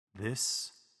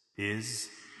This is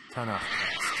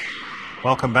Tanakhcast.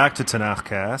 Welcome back to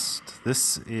Tanakhcast.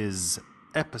 This is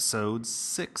episode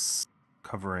 6,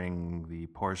 covering the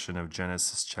portion of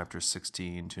Genesis chapter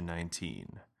 16 to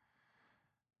 19.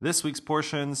 This week's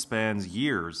portion spans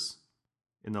years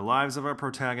in the lives of our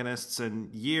protagonists,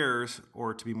 and years,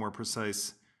 or to be more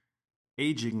precise,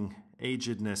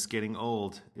 agedness, getting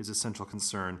old, is a central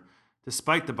concern,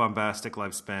 despite the bombastic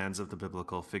lifespans of the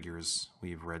biblical figures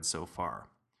we've read so far.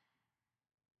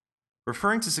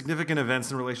 Referring to significant events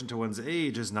in relation to one's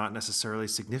age is not necessarily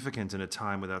significant in a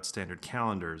time without standard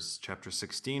calendars. Chapter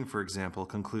 16, for example,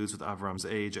 concludes with Avram's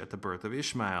age at the birth of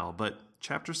Ishmael, but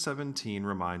chapter 17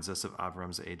 reminds us of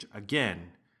Avram's age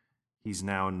again. He's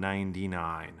now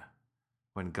 99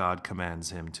 when God commands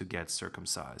him to get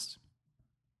circumcised.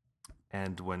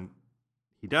 And when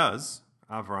he does,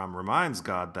 Avram reminds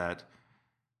God that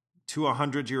to a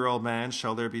 100-year-old man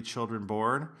shall there be children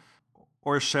born,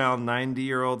 or shall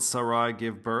 90-year-old Sarai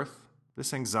give birth?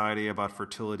 This anxiety about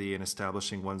fertility and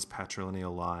establishing one's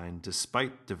patrilineal line,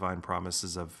 despite divine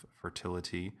promises of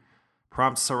fertility,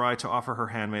 prompts Sarai to offer her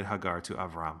handmaid Hagar to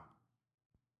Avram.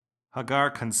 Hagar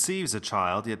conceives a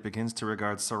child, yet begins to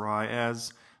regard Sarai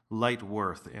as light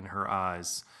worth in her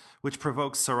eyes, which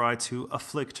provokes Sarai to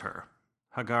afflict her.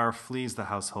 Hagar flees the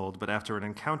household, but after an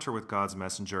encounter with God's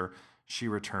messenger, she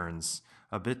returns,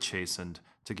 a bit chastened,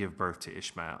 to give birth to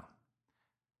Ishmael.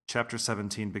 Chapter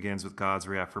 17 begins with God's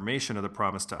reaffirmation of the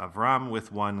promise to Avram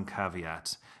with one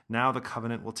caveat. Now the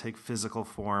covenant will take physical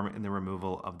form in the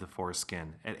removal of the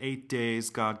foreskin. At 8 days,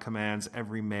 God commands,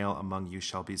 every male among you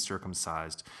shall be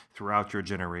circumcised throughout your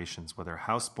generations, whether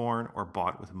houseborn or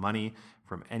bought with money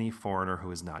from any foreigner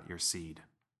who is not your seed.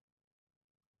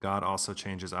 God also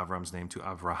changes Avram's name to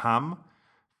Avraham,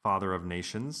 father of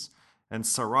nations, and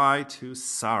Sarai to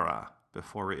Sarah,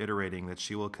 before reiterating that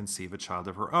she will conceive a child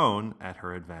of her own at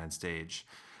her advanced age.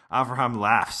 Avraham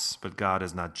laughs, but God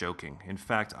is not joking. In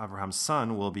fact, Avraham's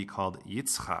son will be called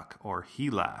Yitzchak, or he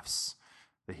laughs,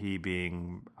 the he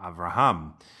being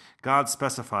Avraham. God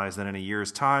specifies that in a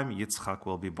year's time, Yitzchak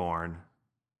will be born,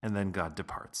 and then God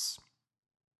departs.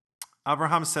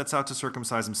 Avraham sets out to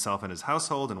circumcise himself and his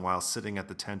household, and while sitting at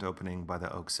the tent opening by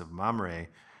the oaks of Mamre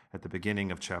at the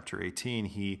beginning of chapter 18,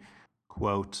 he,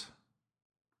 quote,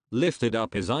 lifted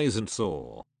up his eyes and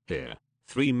saw, here,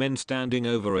 3 men standing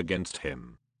over against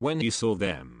him. When he saw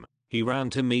them, he ran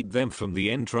to meet them from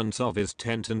the entrance of his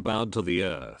tent and bowed to the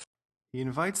earth. He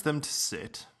invites them to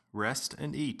sit, rest,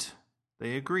 and eat.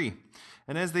 They agree.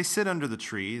 And as they sit under the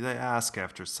tree, they ask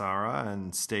after Sarah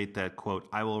and state that, quote,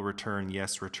 I will return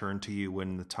to you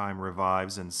when the time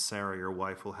revives and Sarah, your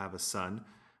wife, will have a son.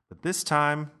 But this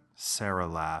time, Sarah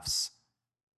laughs.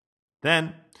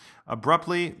 Then,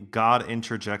 abruptly, God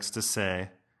interjects to say,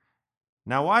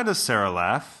 now why does Sarah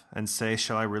laugh and say,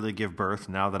 shall I really give birth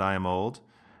now that I am old?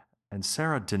 And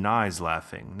Sarah denies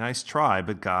laughing. Nice try,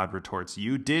 but God retorts,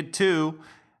 you did too.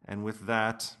 And with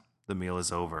that, the meal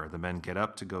is over. The men get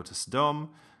up to go to Sodom.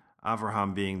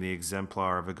 Avraham, being the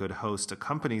exemplar of a good host,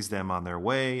 accompanies them on their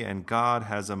way, and God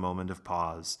has a moment of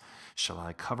pause. Shall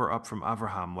I cover up from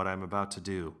Avraham what I am about to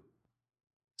do?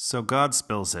 So God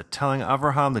spills it, telling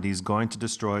Avraham that he's going to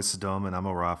destroy Sodom and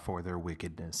Amorah for their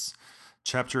wickedness.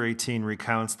 Chapter 18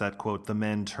 recounts that, quote, the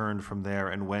men turned from there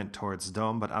and went towards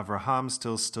Sodom, but Avraham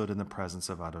still stood in the presence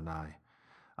of Adonai.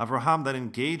 Avraham then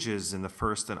engages in the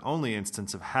first and only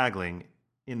instance of haggling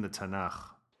in the Tanakh.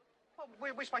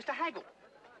 Well, we're supposed to haggle.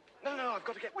 No, I've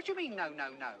got to get... What do you mean, no?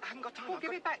 I haven't got time. Well,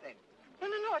 give it back then.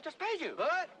 No, I just paid you.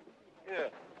 What? Yeah.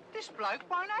 This bloke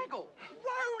won't haggle.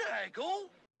 Won't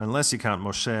haggle? Unless you count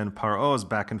Moshe and Paro's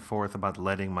back and forth about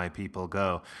letting my people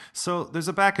go. So there's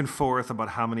a back and forth about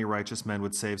how many righteous men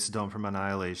would save Sodom from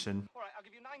annihilation. All right, I'll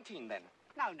give you 19 then.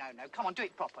 No. Come on, do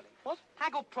it properly. What?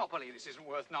 Haggle properly. This isn't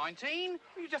worth 19.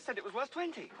 You just said it was worth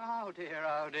 20. Oh, dear.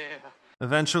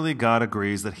 Eventually, God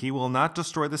agrees that he will not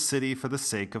destroy the city for the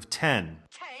sake of 10.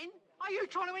 10? Are you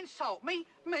trying to insult me?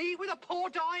 Me, with a poor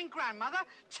dying grandmother?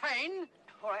 10?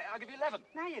 All right, I'll give you 11.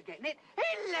 Now you're getting it.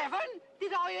 11?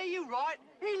 Did I hear you right?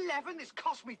 11? This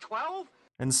cost me 12?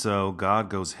 And so God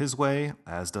goes his way,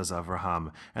 as does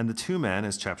Avraham, and the 2 men,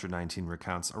 as chapter 19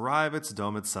 recounts, arrive at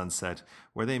Sodom at sunset,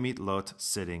 where they meet Lot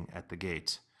sitting at the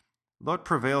gate. Lot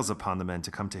prevails upon the men to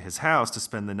come to his house to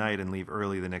spend the night and leave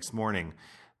early the next morning.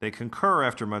 They concur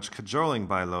after much cajoling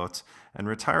by Lot, and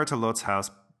retire to Lot's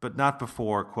house, but not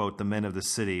before, quote, the men of the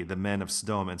city, the men of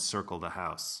Sodom, encircle the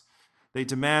house. They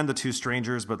demand the 2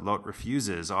 strangers, but Lot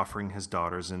refuses, offering his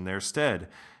daughters in their stead.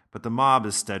 But the mob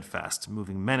is steadfast,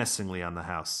 moving menacingly on the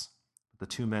house. The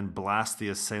 2 men blast the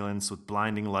assailants with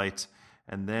blinding light,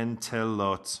 and then tell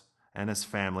Lot and his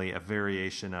family a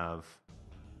variation of,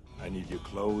 I need your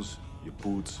clothes, your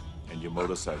boots, and your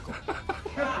motorcycle.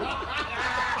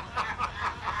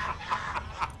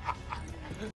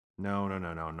 No,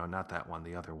 not that one,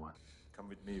 the other one. Come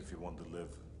with me if you want to live.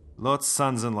 Lot's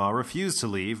sons-in-law refuse to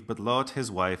leave, but Lot, his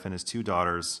wife, and his 2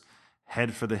 daughters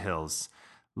head for the hills.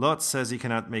 Lot says he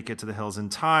cannot make it to the hills in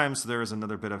time, so there is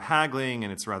another bit of haggling,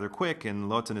 and it's rather quick, and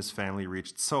Lot and his family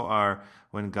reached Zoar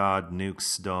when God nukes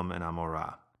Sodom and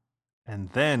Amorah. And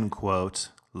then, quote,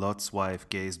 Lot's wife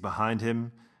gazed behind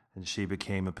him, and she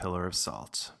became a pillar of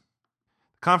salt.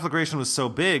 The conflagration was so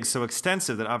big, so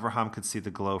extensive, that Avraham could see the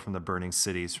glow from the burning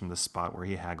cities from the spot where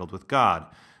he haggled with God.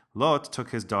 Lot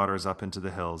took his daughters up into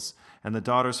the hills, and the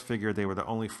daughters figured they were the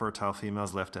only fertile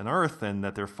females left on earth and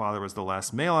that their father was the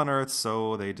last male on earth,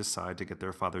 so they decided to get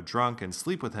their father drunk and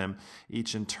sleep with him,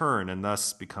 each in turn, and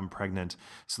thus become pregnant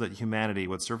so that humanity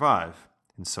would survive.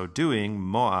 In so doing,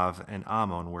 Moab and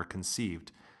Ammon were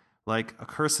conceived. Like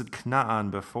accursed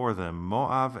Canaan before them,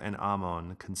 Moab and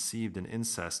Ammon, conceived in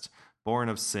incest, born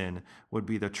of sin, would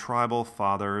be the tribal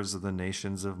fathers of the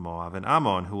nations of Moab and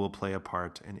Ammon, who will play a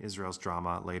part in Israel's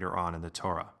drama later on in the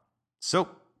Torah. So,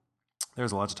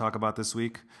 there's a lot to talk about this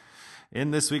week. In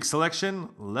this week's selection,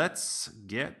 let's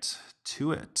get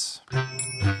to it.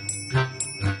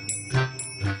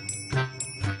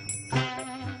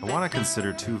 I want to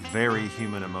consider 2 very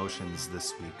human emotions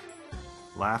this week: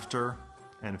 laughter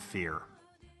and fear.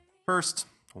 First,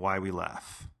 why we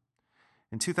laugh.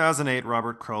 In 2008,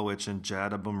 Robert Krulwich and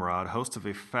Jad Abumrad, host of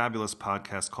a fabulous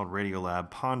podcast called Radiolab,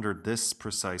 pondered this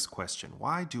precise question: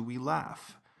 why do we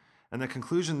laugh? And the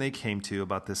conclusion they came to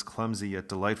about this clumsy yet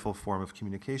delightful form of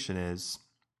communication is: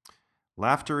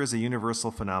 laughter is a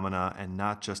universal phenomena and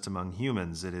not just among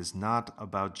humans. It is not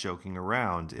about joking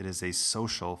around. It is a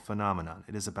social phenomenon.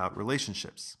 It is about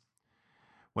relationships.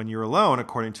 When you're alone,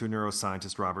 according to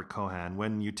neuroscientist Robert Cohen,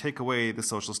 when you take away the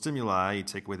social stimuli, you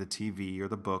take away the TV or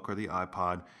the book or the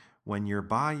iPod, when you're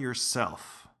by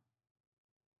yourself,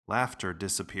 laughter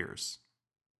disappears.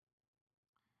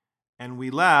 And we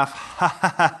laugh, ha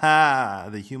ha ha ha,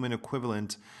 the human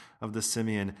equivalent of the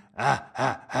simian, ah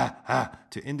ha ha ha,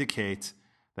 to indicate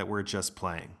that we're just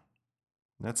playing.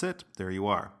 That's it, there you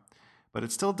are. But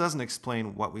it still doesn't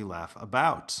explain what we laugh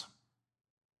about.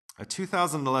 A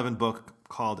 2011 book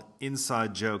called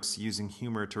Inside Jokes: Using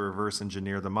Humor to Reverse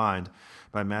Engineer the Mind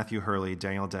by Matthew Hurley,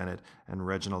 Daniel Dennett, and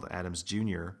Reginald Adams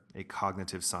Jr., a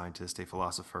cognitive scientist, a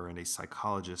philosopher, and a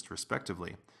psychologist,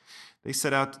 respectively. They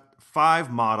set out 5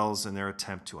 models in their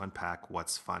attempt to unpack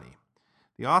what's funny.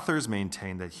 The authors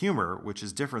maintain that humor, which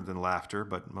is different than laughter,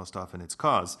 but most often its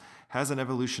cause, has an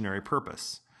evolutionary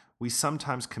purpose. We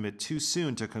sometimes commit too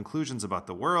soon to conclusions about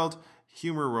the world.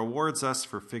 Humor rewards us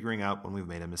for figuring out when we've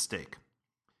made a mistake.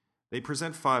 They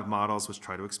present 5 models which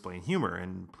try to explain humor,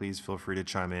 and please feel free to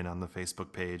chime in on the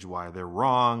Facebook page why they're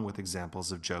wrong with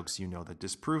examples of jokes you know that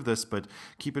disprove this, but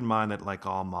keep in mind that like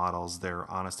all models, they're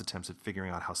honest attempts at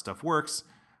figuring out how stuff works,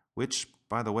 which,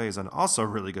 by the way, is also a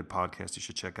really good podcast you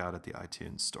should check out at the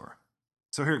iTunes store.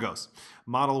 So here goes.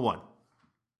 Model 1,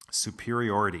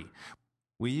 superiority.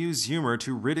 We use humor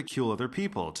to ridicule other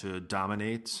people, to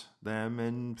dominate them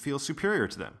and feel superior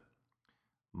to them.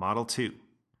 Model 2,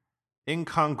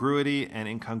 incongruity and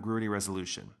incongruity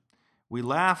resolution. We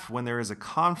laugh when there is a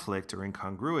conflict or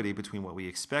incongruity between what we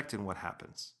expect and what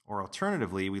happens. Or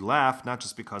alternatively, we laugh not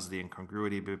just because of the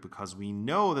incongruity, but because we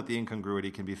know that the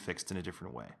incongruity can be fixed in a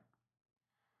different way.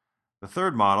 The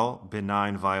third model,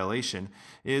 benign violation,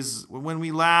 is when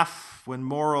we laugh when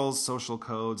morals, social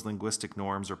codes, linguistic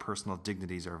norms, or personal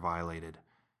dignities are violated,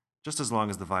 just as long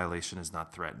as the violation is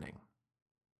not threatening.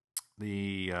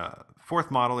 The fourth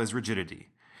model is rigidity.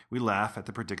 We laugh at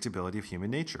the predictability of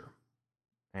human nature.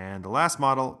 And the last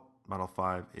model, model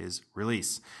 5, is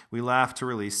release. We laugh to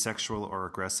release sexual or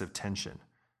aggressive tension.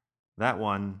 That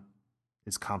one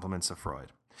is compliments of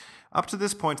Freud. Up to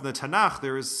this point in the Tanakh,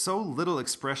 there is so little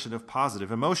expression of positive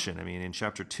emotion. I mean, in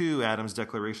chapter 2, Adam's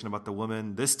declaration about the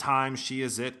woman, "This time she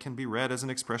is it," can be read as an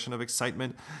expression of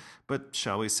excitement, but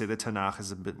shall we say the Tanakh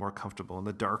is a bit more comfortable in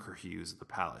the darker hues of the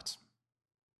palette.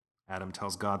 Adam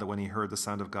tells God that when he heard the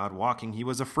sound of God walking, he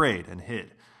was afraid and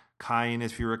hid. Cain,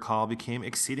 if you recall, became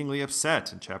exceedingly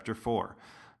upset in chapter 4.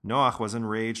 Noach was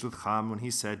enraged with Ham when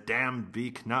he said, "Damned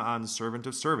be Canaan, servant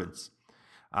of servants."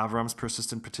 Avram's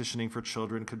persistent petitioning for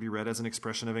children could be read as an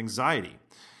expression of anxiety.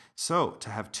 So, to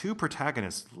have 2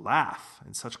 protagonists laugh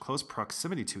in such close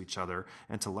proximity to each other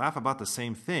and to laugh about the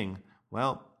same thing,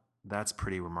 well, that's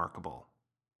pretty remarkable.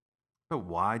 But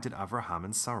why did Avraham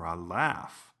and Sarah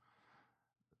laugh?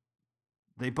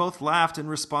 They both laughed in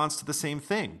response to the same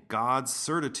thing, God's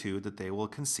certitude that they will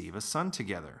conceive a son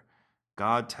together.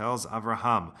 God tells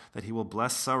Avraham that he will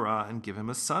bless Sarah and give him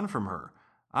a son from her.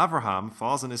 Avraham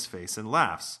falls on his face and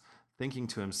laughs, thinking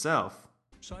to himself,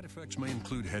 Side effects may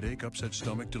include headache, upset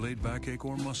stomach, delayed backache,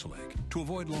 or muscle ache. To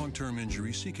avoid long-term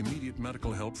injury, seek immediate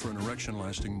medical help for an erection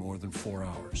lasting more than 4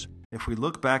 hours. If we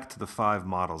look back to the 5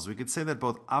 models, we could say that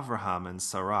both Avraham and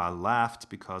Sarah laughed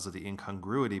because of the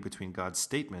incongruity between God's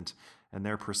statement and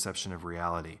their perception of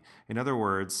reality. In other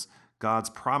words, God's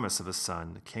promise of a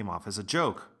son came off as a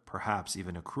joke, perhaps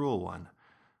even a cruel one.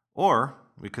 Or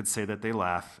we could say that they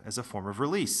laugh as a form of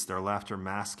release, their laughter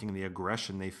masking the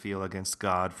aggression they feel against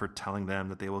God for telling them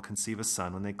that they will conceive a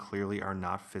son when they clearly are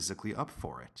not physically up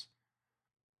for it.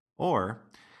 Or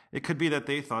it could be that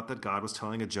they thought that God was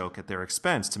telling a joke at their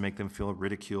expense to make them feel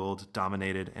ridiculed,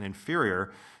 dominated, and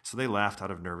inferior, so they laughed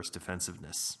out of nervous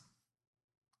defensiveness.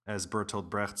 As Bertolt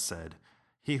Brecht said,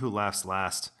 "He who laughs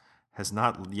last has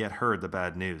not yet heard the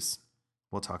bad news."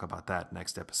 We'll talk about that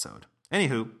next episode.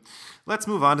 Anywho, let's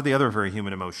move on to the other very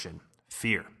human emotion,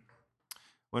 fear.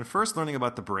 When first learning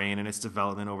about the brain and its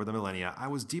development over the millennia, I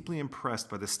was deeply impressed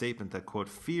by the statement that, quote,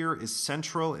 fear is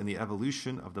central in the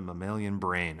evolution of the mammalian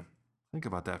brain. Think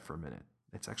about that for a minute.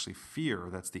 It's actually fear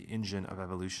that's the engine of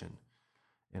evolution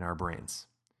in our brains.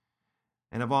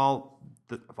 And of all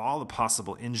the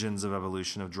possible engines of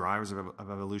evolution, of drivers of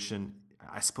evolution,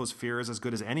 I suppose fear is as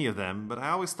good as any of them, but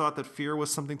I always thought that fear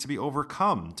was something to be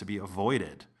overcome, to be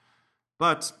avoided.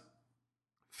 But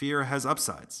fear has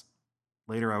upsides.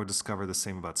 Later I would discover the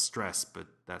same about stress, but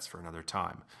that's for another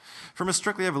time. From a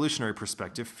strictly evolutionary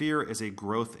perspective, fear is a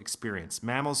growth experience.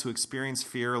 Mammals who experience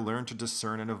fear learn to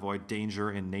discern and avoid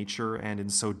danger in nature, and in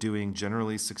so doing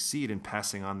generally succeed in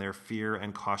passing on their fear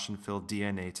and caution-filled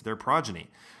DNA to their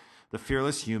progeny. The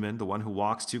fearless human, the one who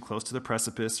walks too close to the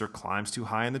precipice or climbs too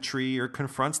high in the tree or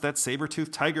confronts that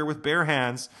saber-toothed tiger with bare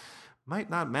hands,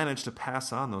 might not manage to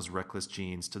pass on those reckless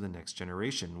genes to the next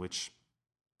generation, which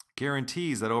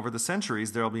guarantees that over the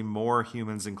centuries there will be more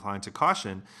humans inclined to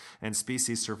caution and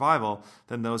species survival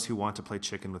than those who want to play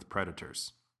chicken with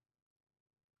predators.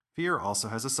 Fear also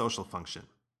has a social function.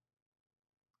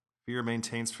 Fear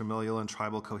maintains familial and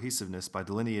tribal cohesiveness by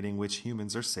delineating which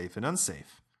humans are safe and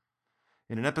unsafe.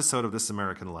 In an episode of This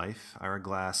American Life, Ira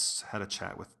Glass had a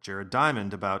chat with Jared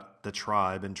Diamond about the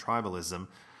tribe and tribalism,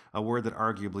 a word that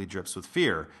arguably drips with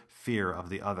fear of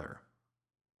the other.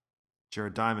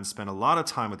 Jared Diamond spent a lot of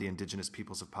time with the indigenous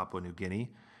peoples of Papua New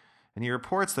Guinea, and he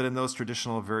reports that in those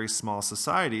traditional, very small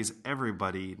societies,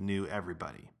 everybody knew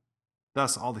everybody.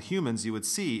 Thus, all the humans you would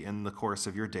see in the course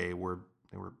of your day were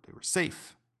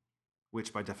safe,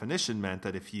 which by definition meant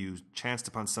that if you chanced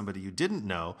upon somebody you didn't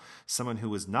know, someone who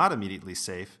was not immediately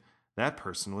safe, that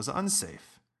person was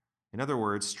unsafe. In other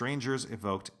words, strangers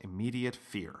evoked immediate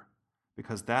fear,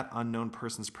 because that unknown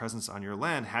person's presence on your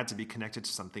land had to be connected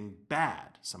to something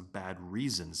bad, some bad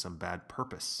reason, some bad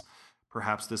purpose.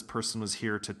 Perhaps this person was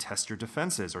here to test your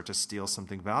defenses or to steal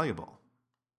something valuable.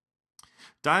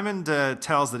 Diamond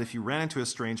tells that if you ran into a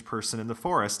strange person in the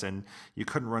forest and you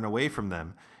couldn't run away from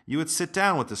them, you would sit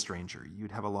down with the stranger.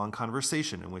 You'd have a long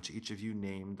conversation in which each of you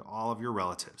named all of your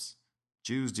relatives.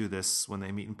 Jews do this when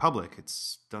they meet in public.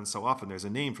 It's done so often. There's a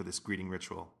name for this greeting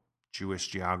ritual, Jewish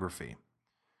geography.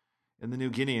 In the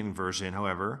New Guinean version,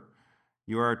 however,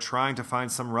 you are trying to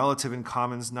find some relative in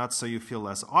common, not so you feel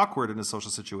less awkward in a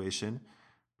social situation,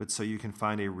 but so you can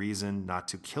find a reason not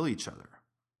to kill each other.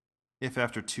 If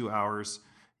after 2 hours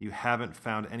you haven't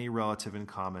found any relative in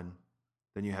common,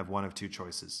 then you have one of two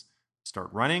choices: start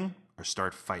running or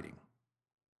start fighting.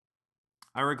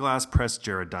 Ira Glass pressed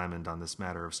Jared Diamond on this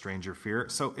matter of stranger fear.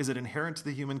 So is it inherent to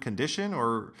the human condition,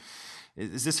 or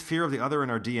is this fear of the other in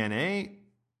our DNA?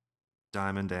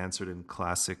 Diamond answered in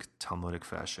classic Talmudic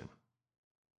fashion.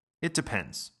 It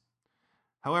depends.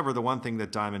 However, the one thing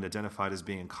that Diamond identified as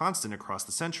being constant across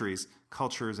the centuries,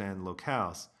 cultures, and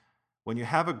locales, when you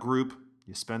have a group,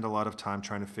 you spend a lot of time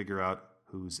trying to figure out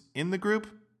who's in the group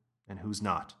and who's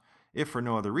not, if for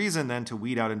no other reason than to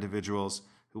weed out individuals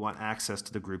who want access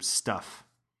to the group's stuff,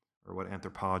 or what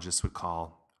anthropologists would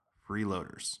call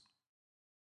freeloaders.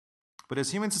 But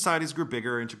as human societies grew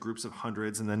bigger into groups of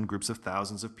hundreds and then groups of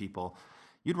thousands of people,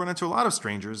 you'd run into a lot of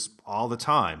strangers all the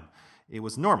time. It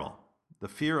was normal. The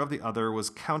fear of the other was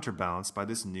counterbalanced by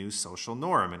this new social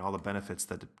norm and all the benefits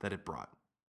that it brought.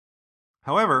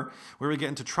 However, where we get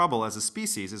into trouble as a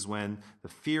species is when the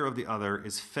fear of the other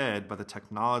is fed by the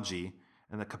technology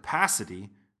and the capacity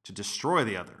to destroy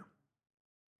the other.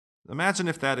 Imagine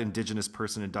if that indigenous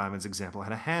person in Diamond's example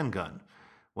had a handgun.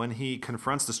 When he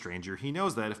confronts the stranger, he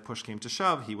knows that if push came to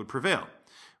shove, he would prevail.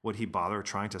 Would he bother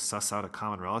trying to suss out a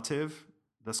common relative,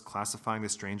 thus classifying the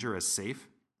stranger as safe?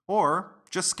 Or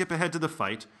just skip ahead to the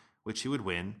fight, which he would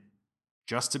win,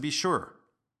 just to be sure.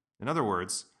 In other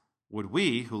words, would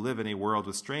we, who live in a world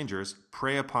with strangers,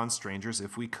 prey upon strangers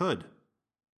if we could?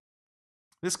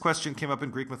 This question came up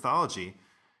in Greek mythology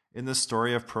in the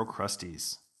story of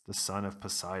Procrustes, the son of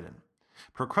Poseidon.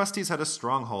 Procrustes had a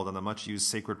stronghold on the much-used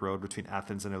sacred road between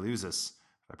Athens and Eleusis,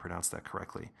 if I pronounced that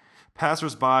correctly.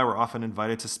 Passers-by were often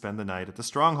invited to spend the night at the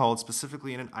stronghold,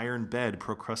 specifically in an iron bed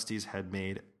Procrustes had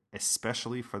made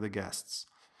especially for the guests.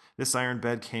 This iron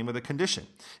bed came with a condition.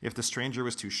 If the stranger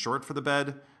was too short for the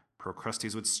bed,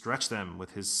 Procrustes would stretch them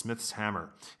with his smith's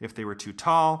hammer. If they were too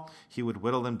tall, he would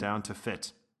whittle them down to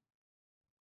fit.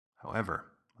 However,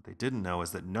 what they didn't know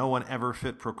is that no one ever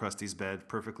fit Procrustes' bed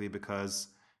perfectly because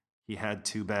he had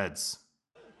two beds.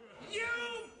 You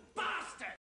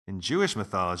bastard! In Jewish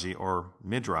mythology, or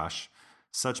Midrash,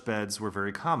 such beds were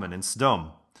very common in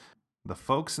Sdom. The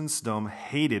folks in Sdom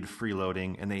hated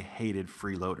freeloading and they hated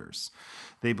freeloaders.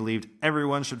 They believed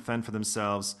everyone should fend for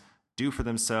themselves, do for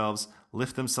themselves,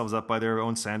 lift themselves up by their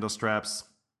own sandal straps.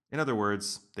 In other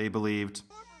words, they believed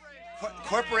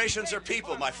corporations are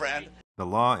people, my friend. The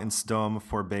law in Sdom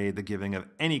forbade the giving of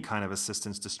any kind of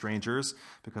assistance to strangers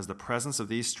because the presence of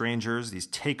these strangers, these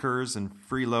takers and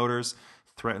freeloaders,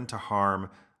 threatened to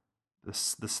harm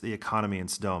the economy in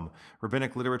Sdom.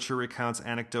 Rabbinic literature recounts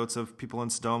anecdotes of people in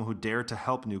Sdom who dared to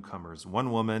help newcomers.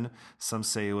 One woman, some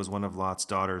say it was one of Lot's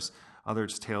daughters,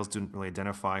 others' tales didn't really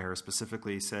identify her,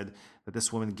 specifically said that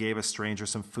this woman gave a stranger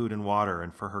some food and water,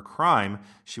 and for her crime,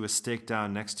 she was staked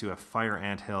down next to a fire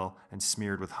anthill and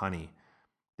smeared with honey.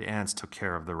 The ants took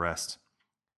care of the rest.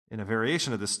 In a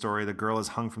variation of this story, the girl is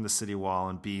hung from the city wall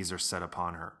and bees are set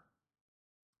upon her.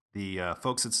 The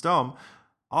folks at Sdom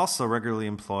also regularly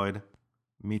employed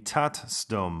mitat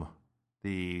Sdom,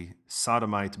 the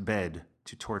sodomite bed,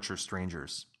 to torture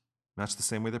strangers, much the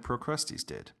same way that Procrustes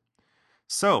did.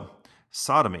 So,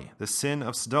 sodomy, the sin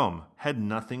of Sdom, had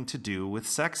nothing to do with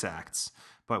sex acts,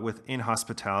 but with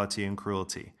inhospitality and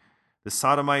cruelty. The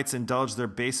sodomites indulged their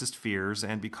basest fears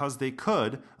and, because they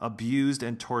could, abused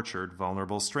and tortured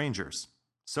vulnerable strangers.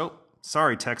 So,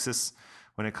 sorry, Texas,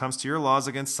 when it comes to your laws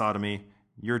against sodomy,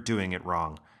 you're doing it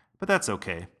wrong. But that's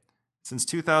okay. Since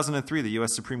 2003, the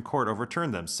U.S. Supreme Court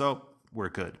overturned them, so we're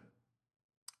good.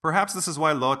 Perhaps this is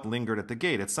why Lot lingered at the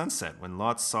gate at sunset. When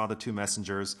Lot saw the two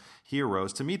messengers, he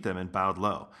arose to meet them and bowed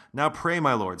low. Now pray,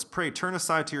 my lords, pray, turn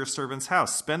aside to your servant's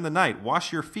house, spend the night,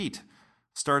 wash your feet,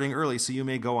 starting early so you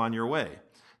may go on your way.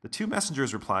 The two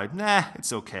messengers replied, Nah,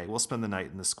 it's okay, we'll spend the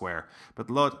night in the square. But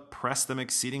Lot pressed them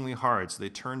exceedingly hard, so they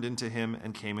turned into him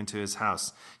and came into his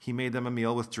house. He made them a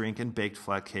meal with drink and baked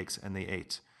flat cakes, and they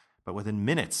ate. But within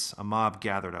minutes, a mob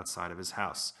gathered outside of his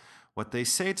house. What they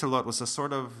say to Lot was a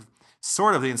sort of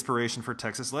the inspiration for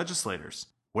Texas legislators.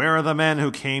 Where are the men who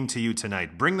came to you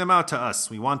tonight? Bring them out to us.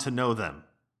 We want to know them.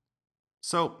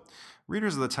 So,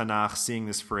 readers of the Tanakh, seeing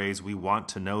this phrase, we want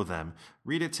to know them,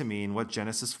 read it to mean what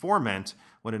Genesis 4 meant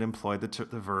when it employed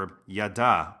the verb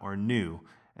yada, or knew.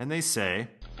 And they say,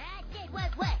 I said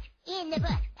what in the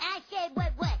book. I said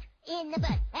what in the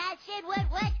book. I said what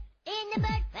in the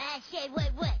book. I said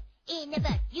what in the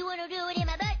butt. You want to do it in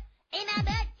my butt? In my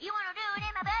butt? You want to do it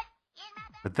in my butt? In my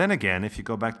butt? But then again, if you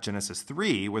go back to Genesis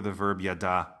 3, where the verb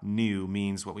yada, knew,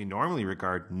 means what we normally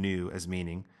regard knew as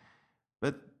meaning,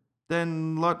 but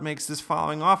then Lot makes this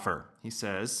following offer. He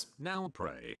says, Now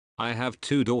pray, I have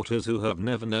 2 daughters who have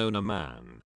never known a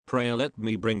man. Pray let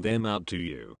me bring them out to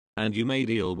you, and you may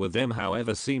deal with them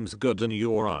however seems good in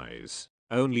your eyes.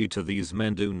 Only to these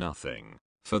men do nothing,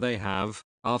 for they have,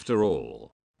 after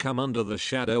all, come under the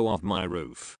shadow of my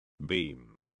roof,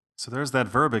 beam. So there's that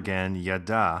verb again,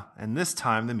 yada, and this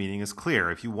time the meaning is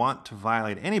clear. If you want to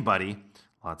violate anybody,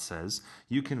 Lot says,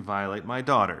 you can violate my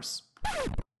daughters.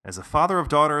 As a father of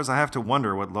daughters, I have to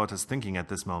wonder what Lot is thinking at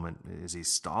this moment. Is he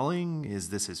stalling?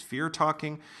 Is this his fear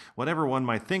talking? Whatever one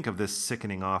might think of this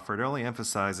sickening offer, it only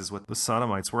emphasizes what the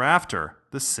Sodomites were after,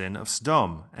 the sin of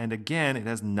Sdom. And again, it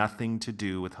has nothing to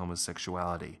do with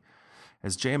homosexuality.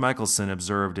 As J. Michelson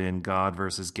observed in God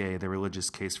versus Gay, the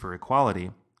Religious Case for Equality,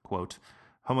 quote,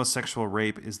 homosexual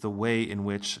rape is the way in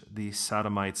which the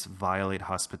Sodomites violate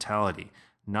hospitality,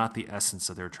 not the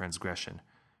essence of their transgression.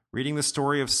 Reading the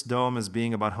story of Sdom as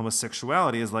being about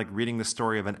homosexuality is like reading the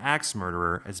story of an axe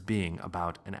murderer as being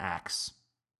about an axe.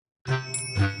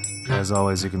 As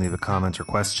always, you can leave a comment or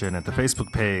question at the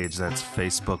Facebook page. That's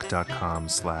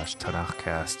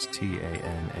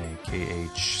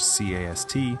facebook.com/Tanakhcast,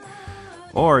 TANAKHCAST.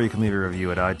 Or you can leave a review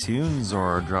at iTunes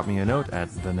or drop me a note at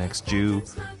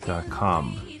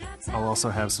thenextjew.com. I'll also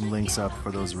have some links up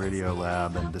for those Radio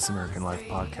Lab and This American Life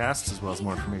podcasts, as well as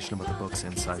more information about the books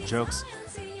Inside Jokes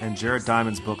and Jared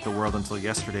Diamond's book, The World Until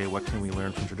Yesterday, What Can We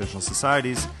Learn from Traditional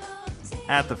Societies,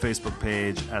 at the Facebook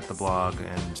page, at the blog,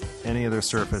 and any other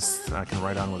surface I can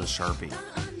write on with a Sharpie.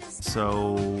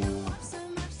 So,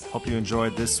 hope you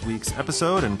enjoyed this week's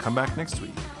episode, and come back next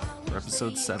week for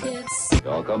episode 7.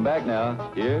 Y'all come back now.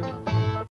 Here.